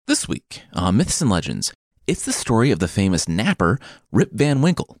This week on Myths and Legends, it's the story of the famous napper Rip Van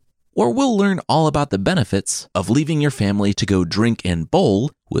Winkle, or we'll learn all about the benefits of leaving your family to go drink and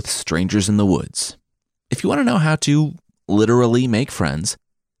bowl with strangers in the woods. If you want to know how to literally make friends,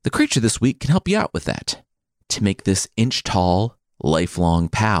 the creature this week can help you out with that. To make this inch-tall, lifelong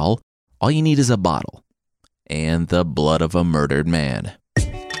pal, all you need is a bottle and the blood of a murdered man.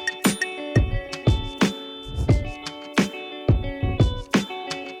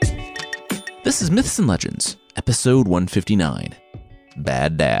 This is Myths and Legends, episode 159,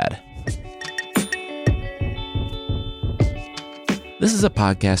 Bad Dad. This is a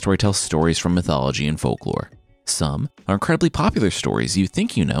podcast where I tell stories from mythology and folklore. Some are incredibly popular stories you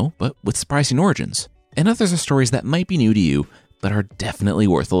think you know, but with surprising origins. And others are stories that might be new to you, but are definitely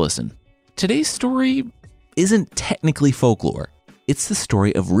worth a listen. Today's story isn't technically folklore. It's the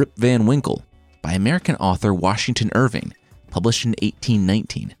story of Rip Van Winkle by American author Washington Irving, published in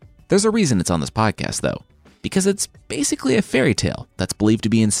 1819. There's a reason it's on this podcast, though, because it's basically a fairy tale that's believed to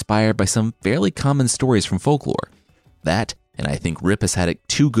be inspired by some fairly common stories from folklore. That, and I think Rip has had it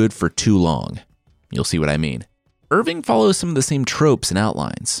too good for too long. You'll see what I mean. Irving follows some of the same tropes and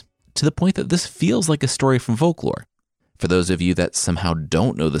outlines, to the point that this feels like a story from folklore. For those of you that somehow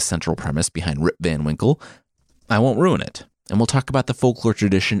don't know the central premise behind Rip Van Winkle, I won't ruin it, and we'll talk about the folklore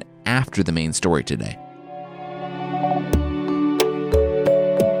tradition after the main story today.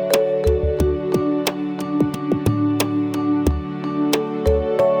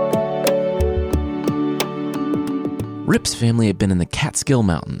 Rip's family had been in the Catskill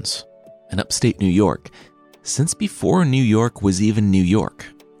Mountains in upstate New York since before New York was even New York,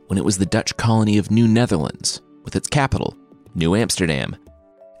 when it was the Dutch colony of New Netherlands, with its capital, New Amsterdam.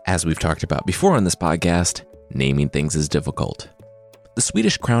 As we've talked about before on this podcast, naming things is difficult. The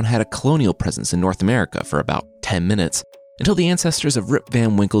Swedish crown had a colonial presence in North America for about 10 minutes until the ancestors of Rip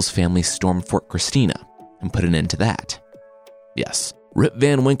Van Winkle's family stormed Fort Christina and put an end to that. Yes, Rip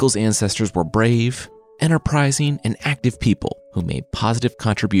Van Winkle's ancestors were brave, enterprising, and active people who made positive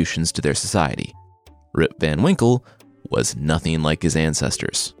contributions to their society. Rip Van Winkle was nothing like his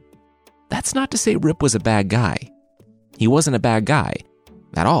ancestors. That's not to say Rip was a bad guy. He wasn't a bad guy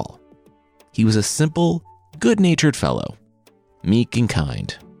at all. He was a simple, good-natured fellow, meek and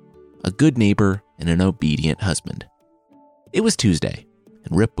kind, a good neighbor and an obedient husband. It was Tuesday,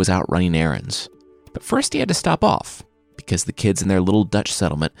 and Rip was out running errands. But first he had to stop off, because the kids in their little Dutch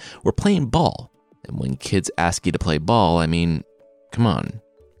settlement were playing ball. And when kids ask you to play ball, I mean, come on,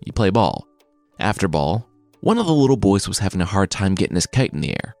 you play ball. After ball, one of the little boys was having a hard time getting his kite in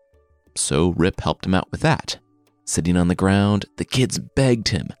the air. So Rip helped him out with that. Sitting on the ground, the kids begged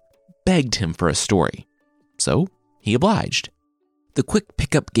him for a story. So he obliged. The quick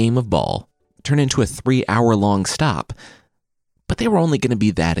pickup game of ball turned into a 3-hour-long stop, but they were only going to be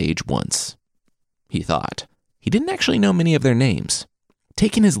that age once, he thought. He didn't actually know many of their names.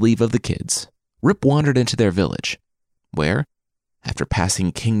 Taking his leave of the kids, Rip wandered into their village, where, after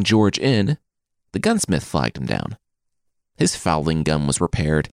passing King George Inn, the gunsmith flagged him down. His fowling gun was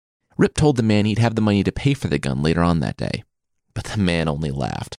repaired. Rip told the man he'd have the money to pay for the gun later on that day, but the man only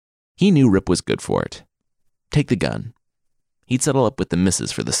laughed. He knew Rip was good for it. Take the gun. He'd settle up with the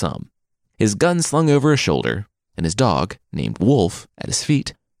missus for the sum. His gun slung over his shoulder, and his dog, named Wolf, at his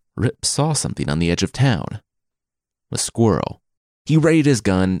feet, Rip saw something on the edge of town. A squirrel. He readied his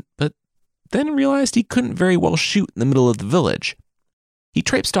gun, but then realized he couldn't very well shoot in the middle of the village. He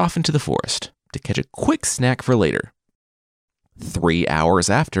traipsed off into the forest to catch a quick snack for later. 3 hours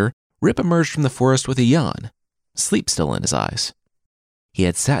after, Rip emerged from the forest with a yawn, sleep still in his eyes. He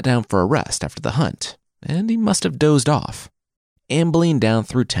had sat down for a rest after the hunt, and he must have dozed off. Ambling down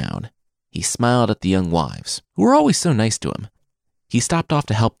through town, he smiled at the young wives, who were always so nice to him. He stopped off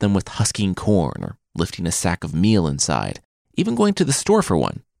to help them with husking corn or lifting a sack of meal inside, even going to the store for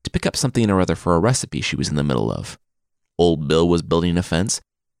one, to pick up something or other for a recipe she was in the middle of. Old Bill was building a fence,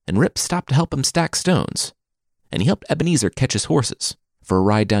 and Rip stopped to help him stack stones, and he helped Ebenezer catch his horses for a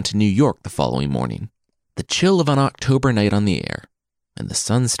ride down to New York the following morning. The chill of an October night on the air, and the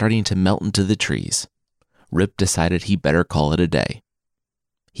sun starting to melt into the trees, Rip decided he better call it a day.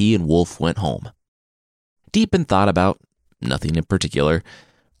 He and Wolf went home. Deep in thought about nothing in particular,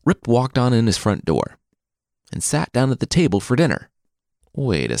 Rip walked on in his front door and sat down at the table for dinner.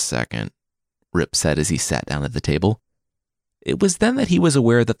 Wait a second, Rip said as he sat down at the table. It was then that he was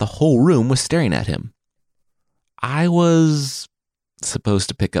aware that the whole room was staring at him. I was supposed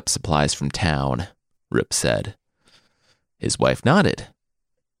to pick up supplies from town, Rip said. His wife nodded.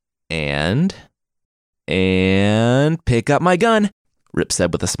 And pick up my gun, Rip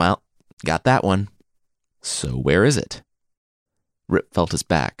said with a smile. Got that one. So where is it? Rip felt his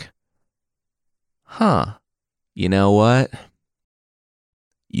back. Huh. You know what?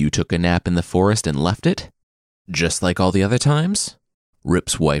 You took a nap in the forest and left it? Just like all the other times?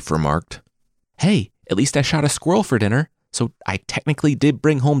 Rip's wife remarked. Hey, at least I shot a squirrel for dinner, so I technically did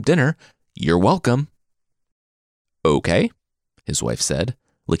bring home dinner. You're welcome. Okay, his wife said,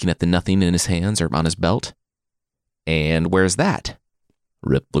 looking at the nothing in his hands or on his belt. And where's that?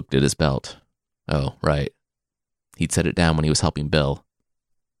 Rip looked at his belt. Oh, right. He'd set it down when he was helping Bill.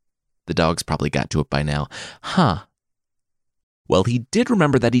 The dogs probably got to it by now. Huh. Well, he did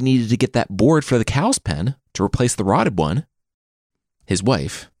remember that he needed to get that board for the cow's pen to replace the rotted one. His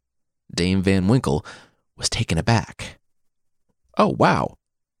wife, Dame Van Winkle, was taken aback. Oh, wow.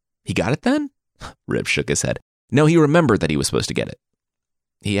 He got it then? Rip shook his head. No, he remembered that he was supposed to get it.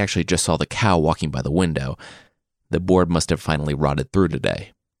 He actually just saw the cow walking by the window. The board must have finally rotted through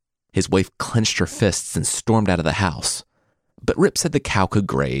today. His wife clenched her fists and stormed out of the house. But Rip said the cow could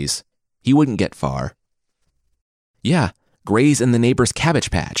graze. He wouldn't get far. Yeah, graze in the neighbor's cabbage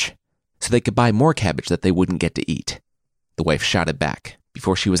patch, so they could buy more cabbage that they wouldn't get to eat. The wife shouted back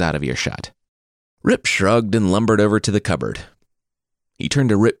before she was out of earshot. Rip shrugged and lumbered over to the cupboard. He turned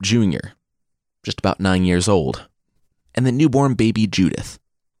to Rip Jr., just about 9 years old, and the newborn baby Judith.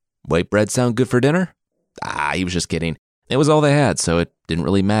 White bread sound good for dinner? He was just kidding. It was all they had, so it didn't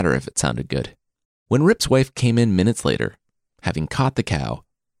really matter if it sounded good. When Rip's wife came in minutes later, having caught the cow,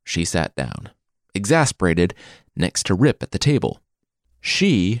 she sat down, exasperated, next to Rip at the table.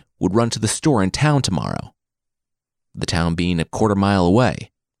 She would run to the store in town tomorrow, the town being a quarter-mile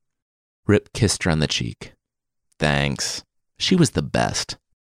away. Rip kissed her on the cheek. Thanks. She was the best.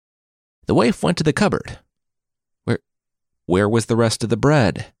 The wife went to the cupboard. Where was the rest of the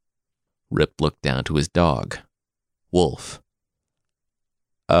bread? Rip looked down to his dog, Wolf.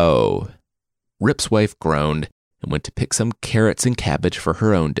 Oh. Rip's wife groaned and went to pick some carrots and cabbage for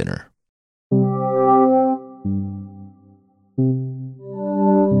her own dinner.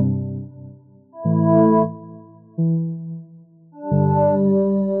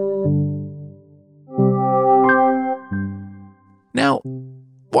 Now,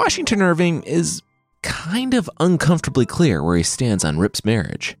 Washington Irving is kind of uncomfortably clear where he stands on Rip's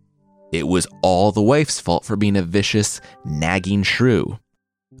marriage. It was all the wife's fault for being a vicious, nagging shrew.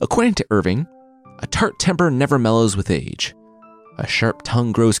 According to Irving, a tart temper never mellows with age. A sharp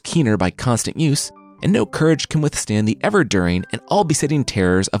tongue grows keener by constant use, and no courage can withstand the ever-during and all-besetting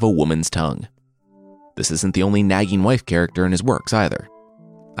terrors of a woman's tongue. This isn't the only nagging wife character in his works either.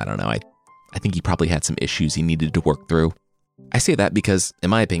 I don't know, I think he probably had some issues he needed to work through. I say that because, in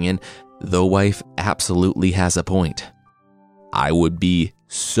my opinion, the wife absolutely has a point. I would be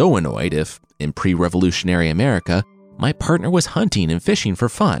so annoyed if, in pre-revolutionary America, my partner was hunting and fishing for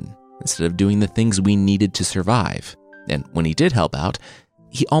fun instead of doing the things we needed to survive. And when he did help out,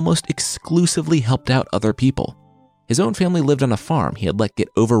 he almost exclusively helped out other people. His own family lived on a farm he had let get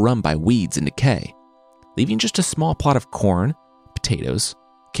overrun by weeds and decay, leaving just a small plot of corn, potatoes,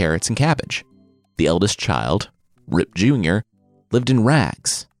 carrots, and cabbage. The eldest child, Rip Jr., lived in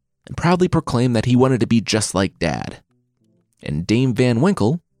rags and proudly proclaimed that he wanted to be just like Dad. And Dame Van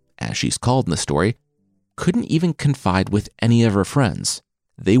Winkle, as she's called in the story, couldn't even confide with any of her friends.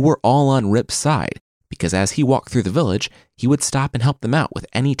 They were all on Rip's side, because as he walked through the village, he would stop and help them out with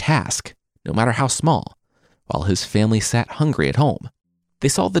any task, no matter how small, while his family sat hungry at home. They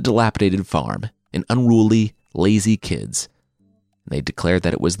saw the dilapidated farm and unruly, lazy kids. They declared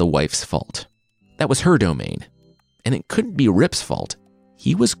that it was the wife's fault. That was her domain. And it couldn't be Rip's fault.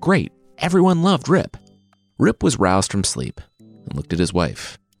 He was great. Everyone loved Rip. Rip was roused from sleep and looked at his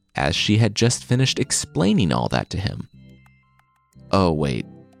wife, as she had just finished explaining all that to him. Oh, wait.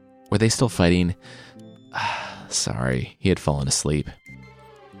 Were they still fighting? Sorry, he had fallen asleep.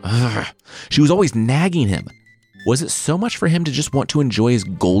 She was always nagging him. Was it so much for him to just want to enjoy his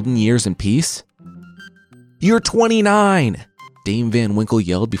golden years in peace? You're 29, Dame Van Winkle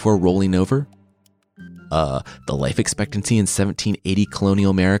yelled before rolling over. The life expectancy in 1780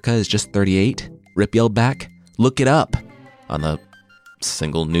 colonial America is just 38, Rip yelled back. Look it up on the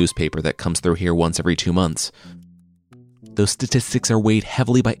single newspaper that comes through here once every 2 months. Those statistics are weighed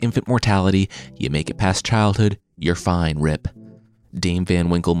heavily by infant mortality. You make it past childhood, you're fine, Rip, Dame Van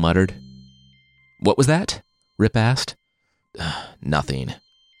Winkle muttered. What was that? Rip asked. Nothing.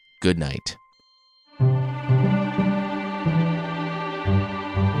 Good night.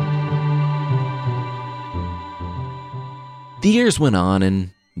 The years went on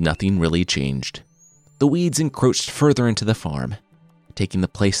and nothing really changed. The weeds encroached further into the farm, taking the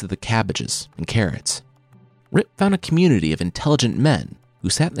place of the cabbages and carrots. Rip found a community of intelligent men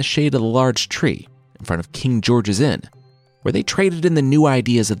who sat in the shade of the large tree in front of King George's Inn, where they traded in the new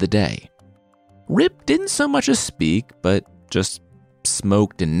ideas of the day. Rip didn't so much as speak, but just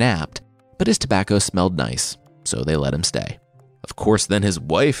smoked and napped, but his tobacco smelled nice, so they let him stay. Of course, then his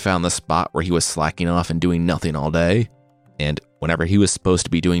wife found the spot where he was slacking off and doing nothing all day, and whenever he was supposed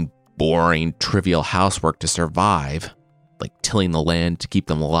to be doing boring, trivial housework to survive, like tilling the land to keep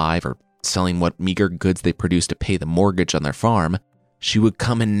them alive or selling what meager goods they produced to pay the mortgage on their farm, she would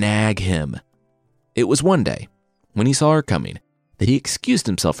come and nag him. It was one day, when he saw her coming, that he excused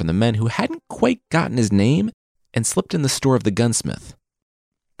himself from the men who hadn't quite gotten his name and slipped in the store of the gunsmith.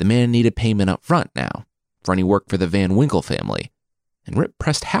 The man needed payment up front now for any work for the Van Winkle family, and Rip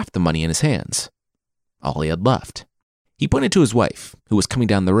pressed half the money in his hands, all he had left. He pointed to his wife, who was coming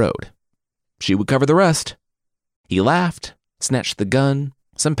down the road. She would cover the rest. He laughed, snatched the gun,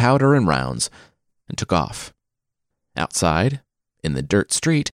 some powder and rounds, and took off. Outside, in the dirt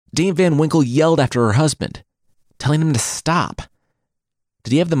street, Dame Van Winkle yelled after her husband, telling him to stop.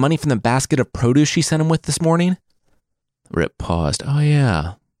 Did he have the money from the basket of produce she sent him with this morning? Rip paused. Oh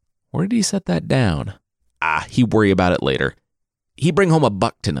yeah, where did he set that down? He'd worry about it later. He'd bring home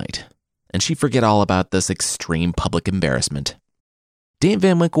 $1 tonight, and she'd forget all about this extreme public embarrassment. Dame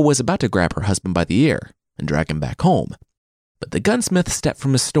Van Winkle was about to grab her husband by the ear and drag him back home, but the gunsmith stepped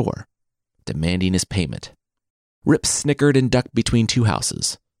from his store, demanding his payment. Rip snickered and ducked between two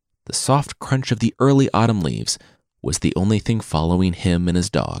houses. The soft crunch of the early autumn leaves was the only thing following him and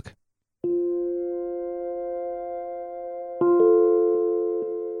his dog.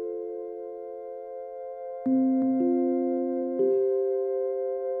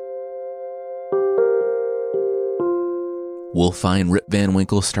 We'll find Rip Van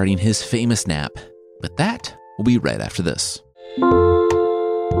Winkle starting his famous nap, but that will be right after this.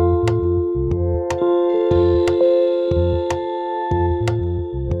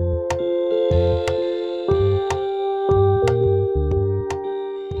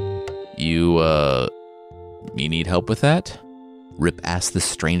 You need help with that? Rip asked the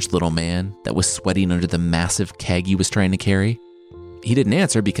strange little man that was sweating under the massive keg he was trying to carry. He didn't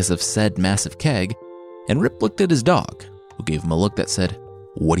answer because of said massive keg, and Rip looked at his dog, who gave him a look that said,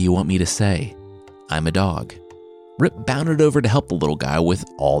 "What do you want me to say? I'm a dog." Rip bounded over to help the little guy with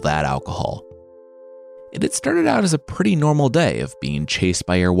all that alcohol. It had started out as a pretty normal day of being chased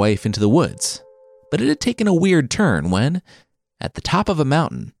by your wife into the woods, but it had taken a weird turn when, at the top of a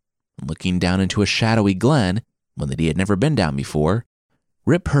mountain, looking down into a shadowy glen, one that he had never been down before,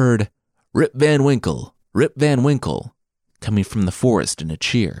 Rip heard, "Rip Van Winkle, Rip Van Winkle," coming from the forest in a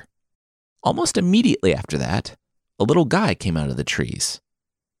cheer. Almost immediately after that, a little guy came out of the trees.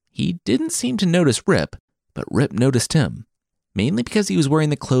 He didn't seem to notice Rip, but Rip noticed him, mainly because he was wearing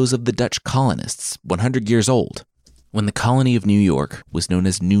the clothes of the Dutch colonists, 100 years old. When the colony of New York was known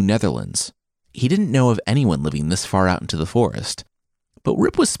as New Netherlands, he didn't know of anyone living this far out into the forest, but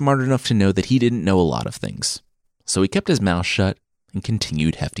Rip was smart enough to know that he didn't know a lot of things, so he kept his mouth shut and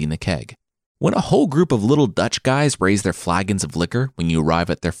continued hefting the keg. When a whole group of little Dutch guys raise their flagons of liquor when you arrive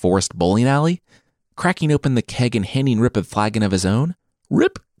at their forest bowling alley, cracking open the keg and handing Rip a flagon of his own,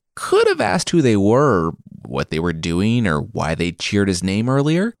 Rip could have asked who they were, or what they were doing, or why they cheered his name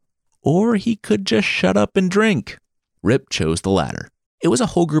earlier, or he could just shut up and drink. Rip chose the latter. It was a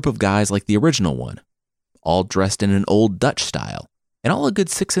whole group of guys like the original one, all dressed in an old Dutch style, and all a good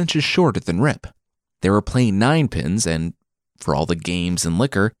 6 inches shorter than Rip. They were playing 9-pins, and for all the games and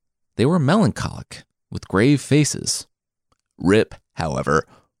liquor, they were melancholic, with grave faces. Rip, however,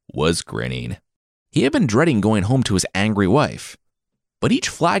 was grinning. He had been dreading going home to his angry wife, but each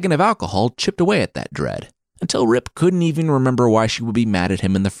flagon of alcohol chipped away at that dread, until Rip couldn't even remember why she would be mad at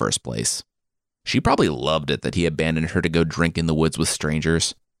him in the first place. She probably loved it that he abandoned her to go drink in the woods with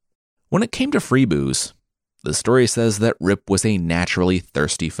strangers. When it came to free booze, the story says that Rip was a naturally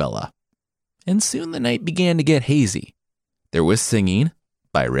thirsty fella. And soon the night began to get hazy. There was singing,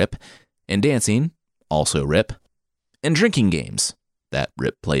 by Rip, and dancing, also Rip, and drinking games, that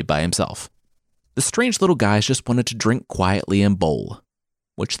Rip played by himself. The strange little guys just wanted to drink quietly and bowl,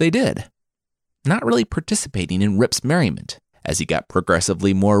 which they did, not really participating in Rip's merriment, as he got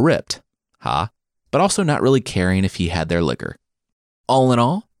progressively more ripped, but also not really caring if he had their liquor. All in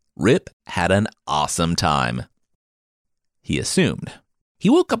all, Rip had an awesome time. He assumed. He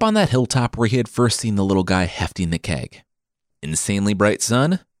woke up on that hilltop where he had first seen the little guy hefting the keg. Insanely bright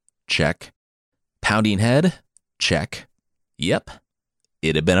sun? Check. Pounding head? Check. Yep,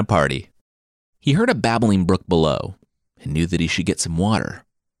 it had been a party. He heard a babbling brook below and knew that he should get some water.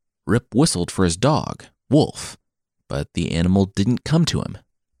 Rip whistled for his dog, Wolf, but the animal didn't come to him.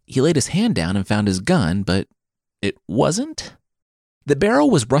 He laid his hand down and found his gun, but it wasn't. The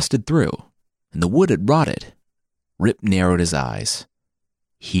barrel was rusted through, and the wood had rotted. Rip narrowed his eyes.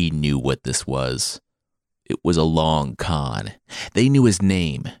 He knew what this was. It was a long con. They knew his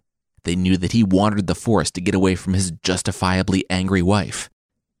name. They knew that he wandered the forest to get away from his justifiably angry wife.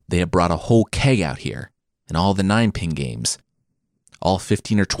 They had brought a whole keg out here, and all the 9-pin games. All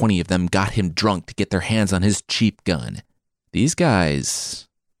 15 or 20 of them got him drunk to get their hands on his cheap gun. These guys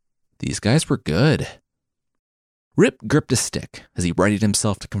were good. Rip gripped a stick as he readied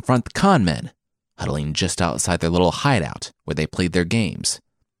himself to confront the con men, huddling just outside their little hideout where they played their games.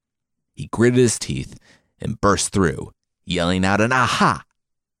 He gritted his teeth and burst through, yelling out an aha,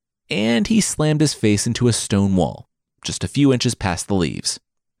 and he slammed his face into a stone wall, just a few inches past the leaves.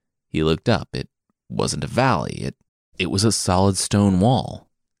 He looked up. It wasn't a valley. It was a solid stone wall.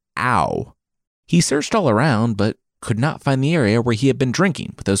 Ow. He searched all around, but could not find the area where he had been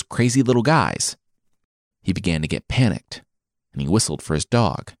drinking with those crazy little guys. He began to get panicked, and he whistled for his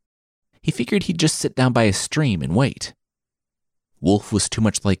dog. He figured he'd just sit down by a stream and wait. Wolf was too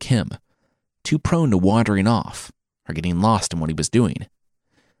much like him, too prone to wandering off or getting lost in what he was doing.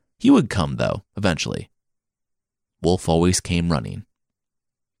 He would come, though, eventually. Wolf always came running.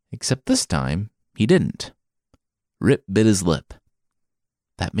 Except this time, he didn't. Rip bit his lip.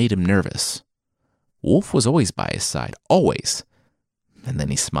 That made him nervous. Wolf was always by his side, always. And then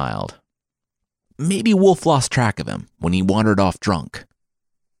he smiled. Maybe Wolf lost track of him when he wandered off drunk.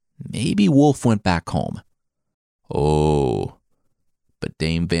 Maybe Wolf went back home. Oh, but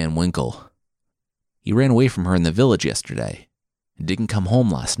Dame Van Winkle. He ran away from her in the village yesterday and didn't come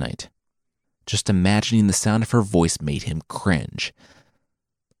home last night. Just imagining the sound of her voice made him cringe.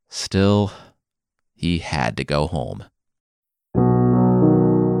 Still, he had to go home.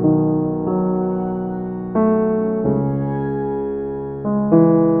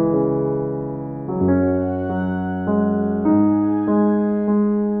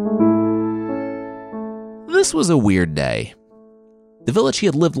 This was a weird day. The village he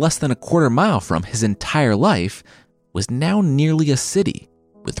had lived less than a quarter mile from his entire life was now nearly a city,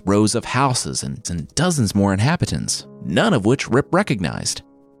 with rows of houses and dozens more inhabitants, none of which Rip recognized.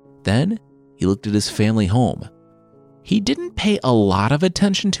 Then he looked at his family home. He didn't pay a lot of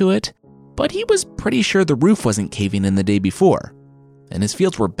attention to it, but he was pretty sure the roof wasn't caving in the day before, and his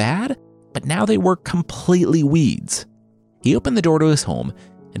fields were bad, but now they were completely weeds. He opened the door to his home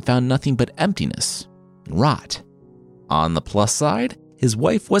and found nothing but emptiness and rot. On the plus side, his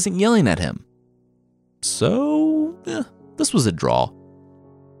wife wasn't yelling at him. So, this was a draw.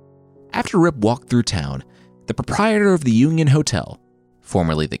 After Rip walked through town, the proprietor of the Union Hotel,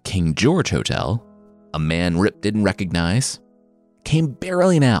 formerly the King George Hotel, a man Rip didn't recognize, came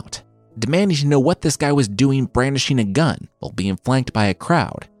barreling out, demanding to know what this guy was doing brandishing a gun while being flanked by a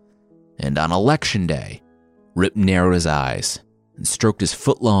crowd. And on election day, Rip narrowed his eyes and stroked his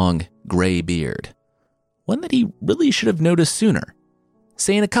foot-long, gray beard, one that he really should have noticed sooner,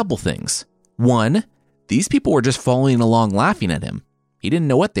 saying a couple things. One, these people were just following along laughing at him. He didn't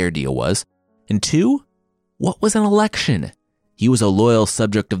know what their deal was. And two, what was an election? He was a loyal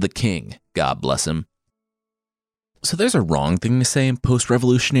subject of the king, God bless him. So there's a wrong thing to say in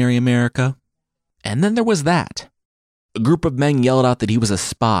post-revolutionary America. And then there was that. A group of men yelled out that he was a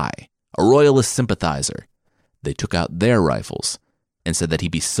spy, a royalist sympathizer. They took out their rifles and said that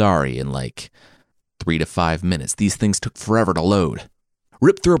he'd be sorry in 3 to 5 minutes. These things took forever to load.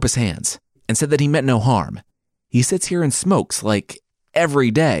 Rip threw up his hands and said that he meant no harm. He sits here and smokes every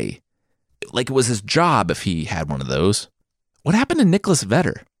day. Like it was his job if he had one of those. What happened to Nicholas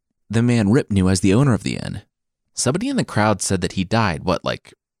Vetter, the man Rip knew as the owner of the inn? Somebody in the crowd said that he died,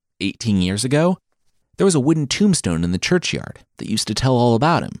 18 years ago? There was a wooden tombstone in the churchyard that used to tell all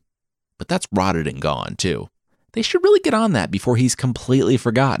about him. But that's rotted and gone, too. They should really get on that before he's completely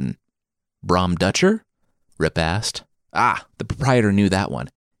forgotten. Bram Dutcher? Rip asked. The proprietor knew that one.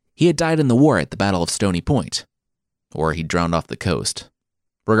 He had died in the war at the Battle of Stony Point. Or he drowned off the coast.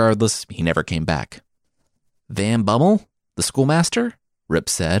 Regardless, he never came back. Van Bummel, the schoolmaster? Rip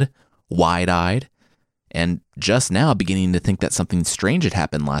said, wide-eyed, and just now beginning to think that something strange had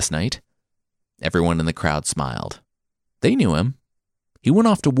happened last night. Everyone in the crowd smiled. They knew him. He went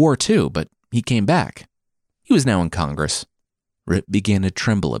off to war too, but he came back. He was now in Congress. Rip began to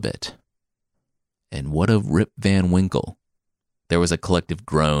tremble a bit. And what of Rip Van Winkle? There was a collective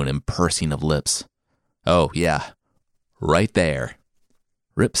groan and pursing of lips. Oh, yeah, right there.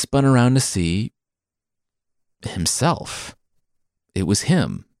 Rip spun around to see himself. It was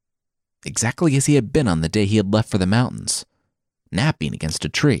him, exactly as he had been on the day he had left for the mountains, napping against a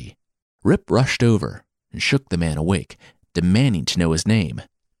tree. Rip rushed over and shook the man awake, demanding to know his name.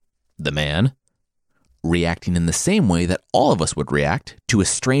 The man? reacting in the same way that all of us would react to a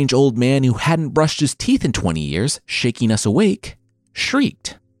strange old man who hadn't brushed his teeth in 20 years, shaking us awake,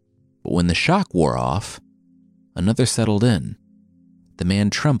 shrieked. But when the shock wore off, another settled in. The man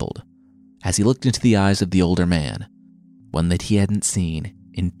trembled as he looked into the eyes of the older man, one that he hadn't seen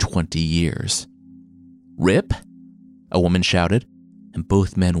in 20 years. "Rip?" a woman shouted, and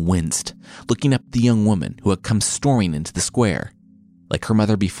both men winced, looking up at the young woman who had come storming into the square, like her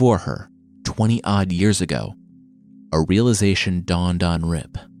mother before her, 20-odd years ago. A realization dawned on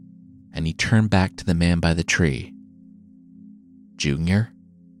Rip, and he turned back to the man by the tree. "Junior?"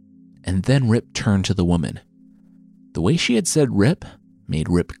 And then Rip turned to the woman. The way she had said Rip made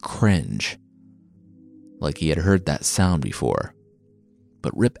Rip cringe, like he had heard that sound before.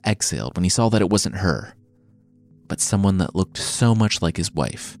 But Rip exhaled when he saw that it wasn't her, but someone that looked so much like his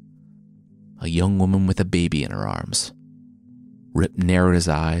wife, a young woman with a baby in her arms. Rip narrowed his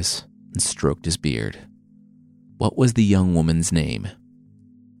eyes and stroked his beard. What was the young woman's name?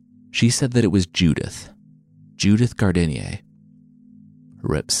 She said that it was Judith Gardinier.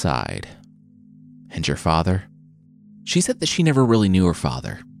 Rip sighed. "And your father?" She said that she never really knew her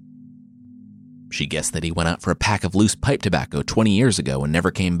father. She guessed that he went out for a pack of loose pipe tobacco 20 years ago and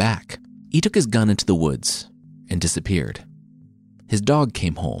never came back. He took his gun into the woods and disappeared. His dog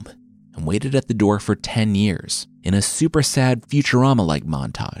came home and waited at the door for 10 years in a super sad Futurama-like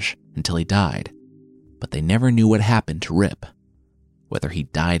montage until he died. But they never knew what happened to Rip, whether he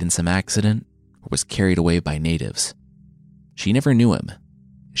died in some accident or was carried away by natives. She never knew him.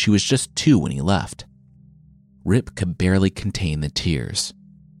 She was just 2 when he left. Rip could barely contain the tears.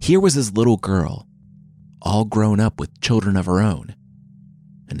 Here was his little girl, all grown up with children of her own.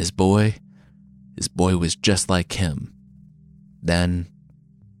 And his boy was just like him. Then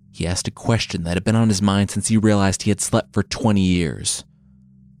he asked a question that had been on his mind since he realized he had slept for 20 years.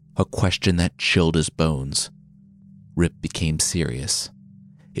 A question that chilled his bones. Rip became serious.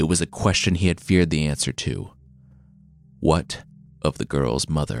 It was a question he had feared the answer to. What of the girl's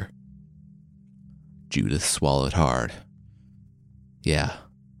mother? Judith swallowed hard. Yeah,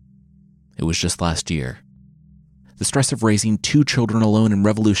 it was just last year. The stress of raising 2 children alone in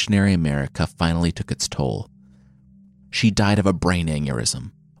revolutionary America finally took its toll. She died of a brain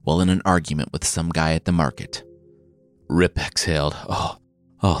aneurysm while in an argument with some guy at the market. Rip exhaled.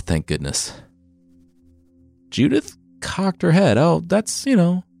 Oh, thank goodness. Judith cocked her head. Oh, that's,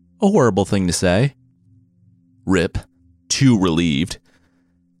 a horrible thing to say. Rip, too relieved,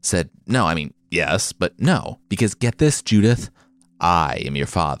 said, yes, but no, because get this, Judith, I am your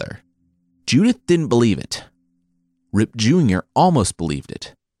father. Judith didn't believe it. Rip Jr. almost believed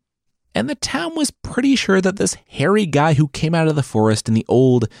it. And the town was pretty sure that this hairy guy who came out of the forest in the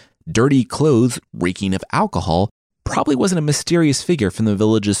old, dirty clothes reeking of alcohol probably wasn't a mysterious figure from the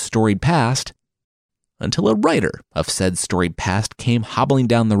village's storied past, until a writer of said storied past came hobbling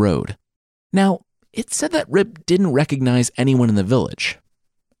down the road. Now, it said that Rip didn't recognize anyone in the village.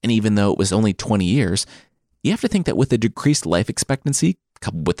 And even though it was only 20 years, you have to think that with a decreased life expectancy,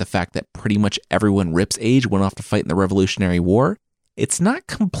 coupled with the fact that pretty much everyone Rip's age went off to fight in the Revolutionary War, it's not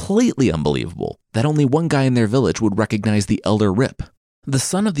completely unbelievable that only one guy in their village would recognize the elder Rip. The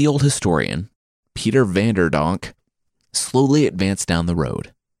son of the old historian, Peter Vanderdonk, slowly advanced down the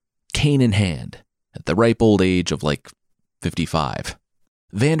road, cane in hand, at the ripe old age of 55.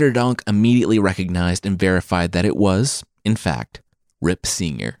 Vanderdonk immediately recognized and verified that it was, in fact, Rip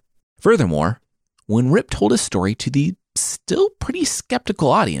Sr. Furthermore, when Rip told his story to the still pretty skeptical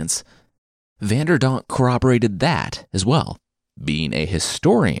audience, Vanderdonk corroborated that as well. Being a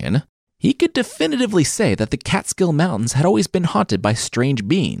historian, he could definitively say that the Catskill Mountains had always been haunted by strange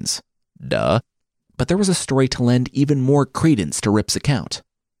beings. Duh. But there was a story to lend even more credence to Rip's account.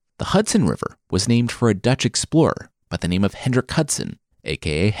 The Hudson River was named for a Dutch explorer by the name of Hendrik Hudson,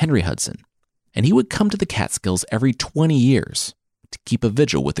 aka Henry Hudson, and he would come to the Catskills every 20 years to keep a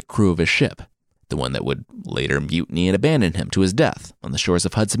vigil with the crew of his ship, the one that would later mutiny and abandon him to his death on the shores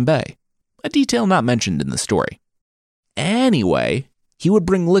of Hudson Bay, a detail not mentioned in the story. Anyway, he would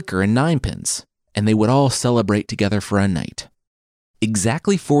bring liquor and ninepins, and they would all celebrate together for a night.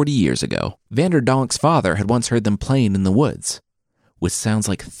 Exactly 40 years ago, Vanderdonk's father had once heard them playing in the woods, with sounds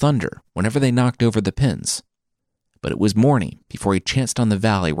like thunder whenever they knocked over the pins. But it was morning before he chanced on the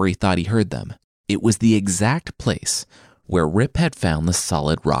valley where he thought he heard them. It was the exact place where Rip had found the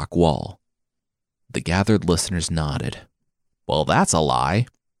solid rock wall. The gathered listeners nodded. Well, that's a lie.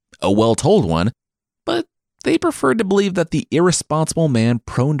 A well-told one, but they preferred to believe that the irresponsible man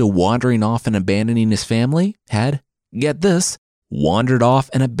prone to wandering off and abandoning his family had, get this, wandered off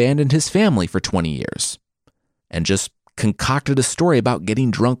and abandoned his family for 20 years, and just concocted a story about getting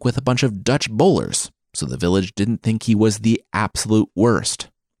drunk with a bunch of Dutch bowlers so the village didn't think he was the absolute worst.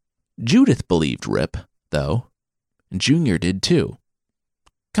 Judith believed Rip, though, and Junior did too.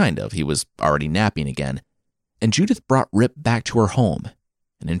 Kind of, he was already napping again, and Judith brought Rip back to her home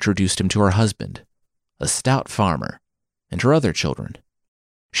and introduced him to her husband, a stout farmer, and her other children.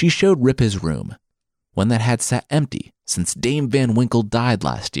 She showed Rip his room, one that had sat empty since Dame Van Winkle died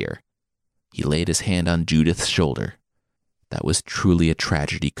last year. He laid his hand on Judith's shoulder. That was truly a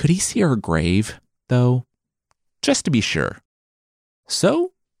tragedy. Could he see her grave, though? Just to be sure.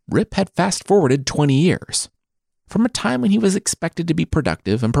 So, Rip had fast-forwarded 20 years, from a time when he was expected to be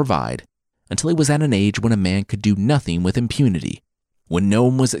productive and provide, until he was at an age when a man could do nothing with impunity, when no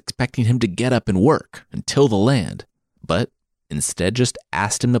one was expecting him to get up and work and till the land, but instead just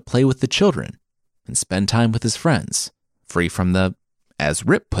asked him to play with the children and spend time with his friends, free from the, as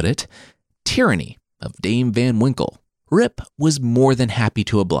Rip put it, tyranny of Dame Van Winkle. Rip was more than happy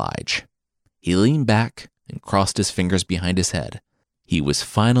to oblige. He leaned back and crossed his fingers behind his head. He was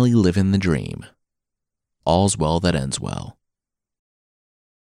finally living the dream. All's well that ends well.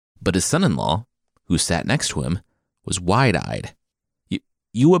 But his son-in-law, who sat next to him, was wide-eyed.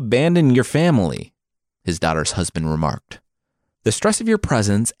 You abandoned your family, his daughter's husband remarked. The stress of your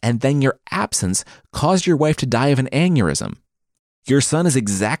presence and then your absence caused your wife to die of an aneurysm. Your son is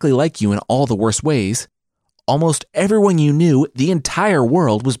exactly like you in all the worst ways. Almost everyone you knew, the entire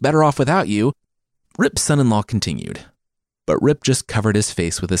world, was better off without you. Rip's son-in-law continued, but Rip just covered his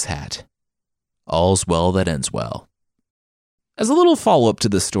face with his hat. All's well that ends well. As a little follow-up to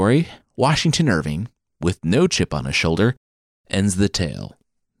this story, Washington Irving, with no chip on his shoulder, ends the tale,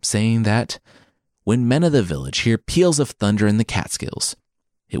 saying that when men of the village hear peals of thunder in the Catskills,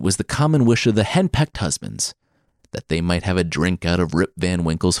 it was the common wish of the henpecked husbands that they might have a drink out of Rip Van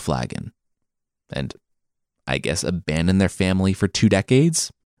Winkle's flagon. And I guess abandon their family for 2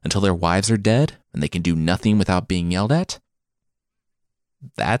 decades until their wives are dead and they can do nothing without being yelled at?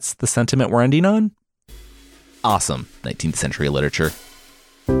 That's the sentiment we're ending on? Awesome 19th century literature.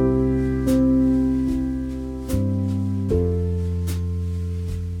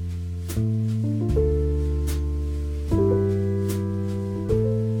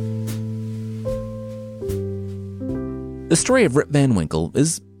 The story of Rip Van Winkle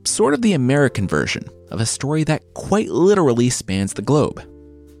is sort of the American version of a story that quite literally spans the globe.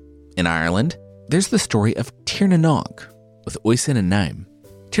 In Ireland, there's the story of Tir na Nog with Oisin and Naim.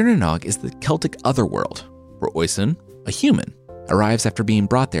 Tir na Nog is the Celtic otherworld, where Oisin, a human, arrives after being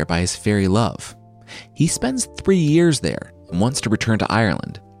brought there by his fairy love. He spends 3 years there and wants to return to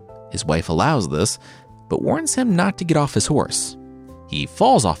Ireland. His wife allows this, but warns him not to get off his horse. He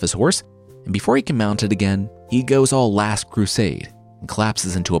falls off his horse, and before he can mount it again, he goes all Last Crusade and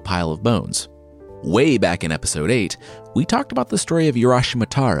collapses into a pile of bones. Way back in episode 8, we talked about the story of Urashima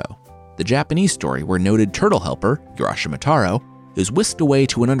Taro, the Japanese story where noted turtle helper, Urashima Taro, is whisked away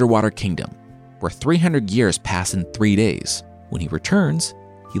to an underwater kingdom, where 300 years pass in 3 days. When he returns,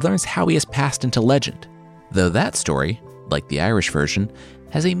 he learns how he has passed into legend, though that story, like the Irish version,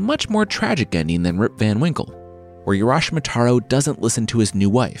 has a much more tragic ending than Rip Van Winkle, where Urashima Taro doesn't listen to his new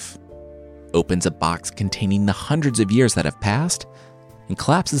wife, opens a box containing the hundreds of years that have passed, and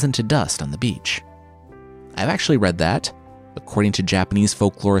collapses into dust on the beach. I've actually read that. According to Japanese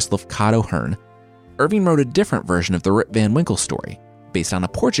folklorist Lafcadio Hearn, Irving wrote a different version of the Rip Van Winkle story, based on a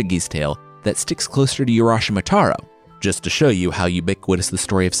Portuguese tale that sticks closer to Urashima Taro, just to show you how ubiquitous the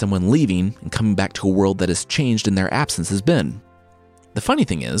story of someone leaving and coming back to a world that has changed in their absence has been. The funny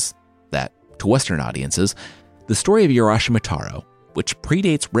thing is that, to Western audiences, the story of Urashima Taro, which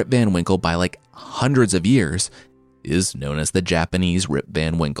predates Rip Van Winkle by like hundreds of years, is known as the Japanese Rip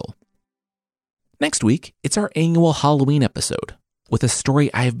Van Winkle. Next week, it's our annual Halloween episode, with a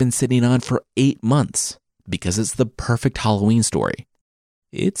story I have been sitting on for 8 months, because it's the perfect Halloween story.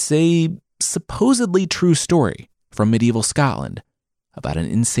 It's a supposedly true story from medieval Scotland about an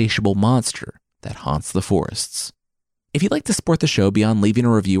insatiable monster that haunts the forests. If you'd like to support the show beyond leaving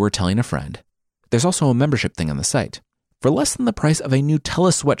a review or telling a friend, there's also a membership thing on the site. For less than the price of a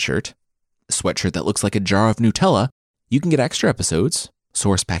Nutella sweatshirt, a sweatshirt that looks like a jar of Nutella, you can get extra episodes,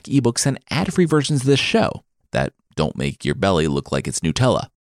 source pack ebooks, and ad-free versions of this show that don't make your belly look like it's Nutella.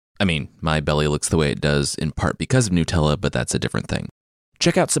 I mean, my belly looks the way it does in part because of Nutella, but that's a different thing.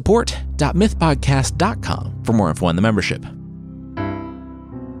 Check out support.mythpodcast.com for more info on the membership.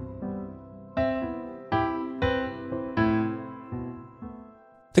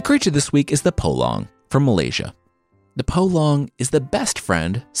 The creature this week is the polong from Malaysia. The polong is the best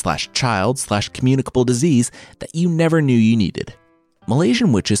friend / child / communicable disease that you never knew you needed.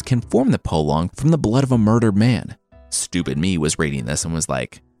 Malaysian witches can form the polong from the blood of a murdered man. Stupid me was reading this and was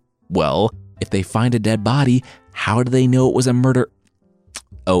like, well, If they find a dead body, how do they know it was a murder?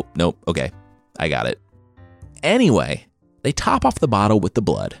 Oh, nope, okay, I got it. Anyway, they top off the bottle with the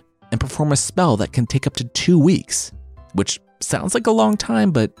blood and perform a spell that can take up to 2 weeks, which sounds like a long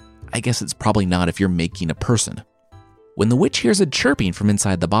time, but I guess it's probably not if you're making a person. When the witch hears a chirping from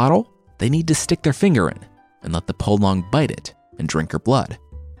inside the bottle, they need to stick their finger in and let the Polong bite it and drink her blood,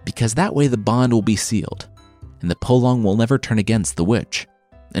 because that way the bond will be sealed, and the Polong will never turn against the witch.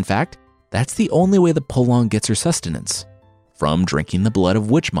 In fact, that's the only way the Polong gets her sustenance, from drinking the blood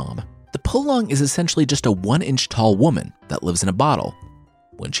of Witch Mom. The Polong is essentially just a 1-inch tall woman that lives in a bottle.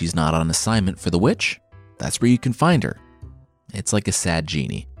 When she's not on assignment for the witch, that's where you can find her. It's like a sad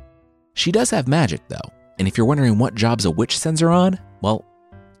genie. She does have magic though, and if you're wondering what jobs a witch sends her on, well,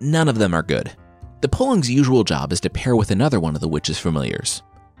 none of them are good. The Polong's usual job is to pair with another one of the witch's familiars,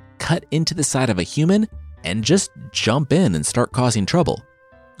 cut into the side of a human, and just jump in and start causing trouble,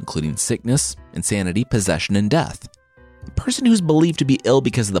 including sickness, insanity, possession, and death. The person who's believed to be ill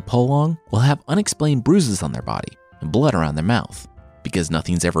because of the Polong will have unexplained bruises on their body and blood around their mouth. Because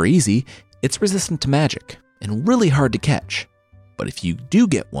nothing's ever easy, it's resistant to magic and really hard to catch. But if you do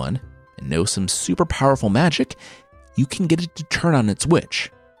get one and know some super powerful magic, you can get it to turn on its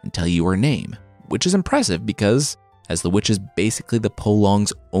witch and tell you her name, which is impressive because, as the witch is basically the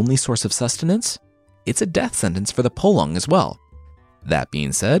Polong's only source of sustenance, it's a death sentence for the Polong as well. That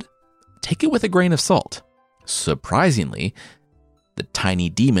being said, take it with a grain of salt. Surprisingly, the tiny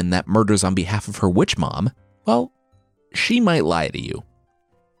demon that murders on behalf of her witch mom, well, she might lie to you.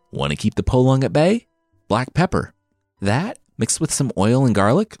 Want to keep the Polong at bay? Black pepper. That, mixed with some oil and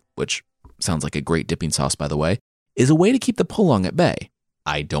garlic, which sounds like a great dipping sauce by the way, is a way to keep the Polong at bay.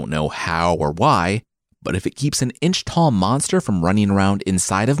 I don't know how or why, but if it keeps an inch-tall monster from running around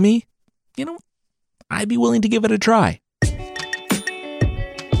inside of me, I'd be willing to give it a try.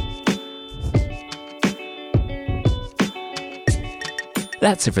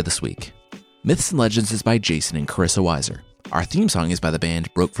 That's it for this week. Myths and Legends is by Jason and Carissa Weiser. Our theme song is by the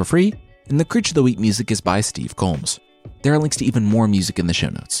band Broke for Free, and the Creature of the Week music is by Steve Combs. There are links to even more music in the show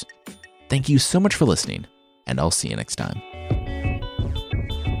notes. Thank you so much for listening, and I'll see you next time.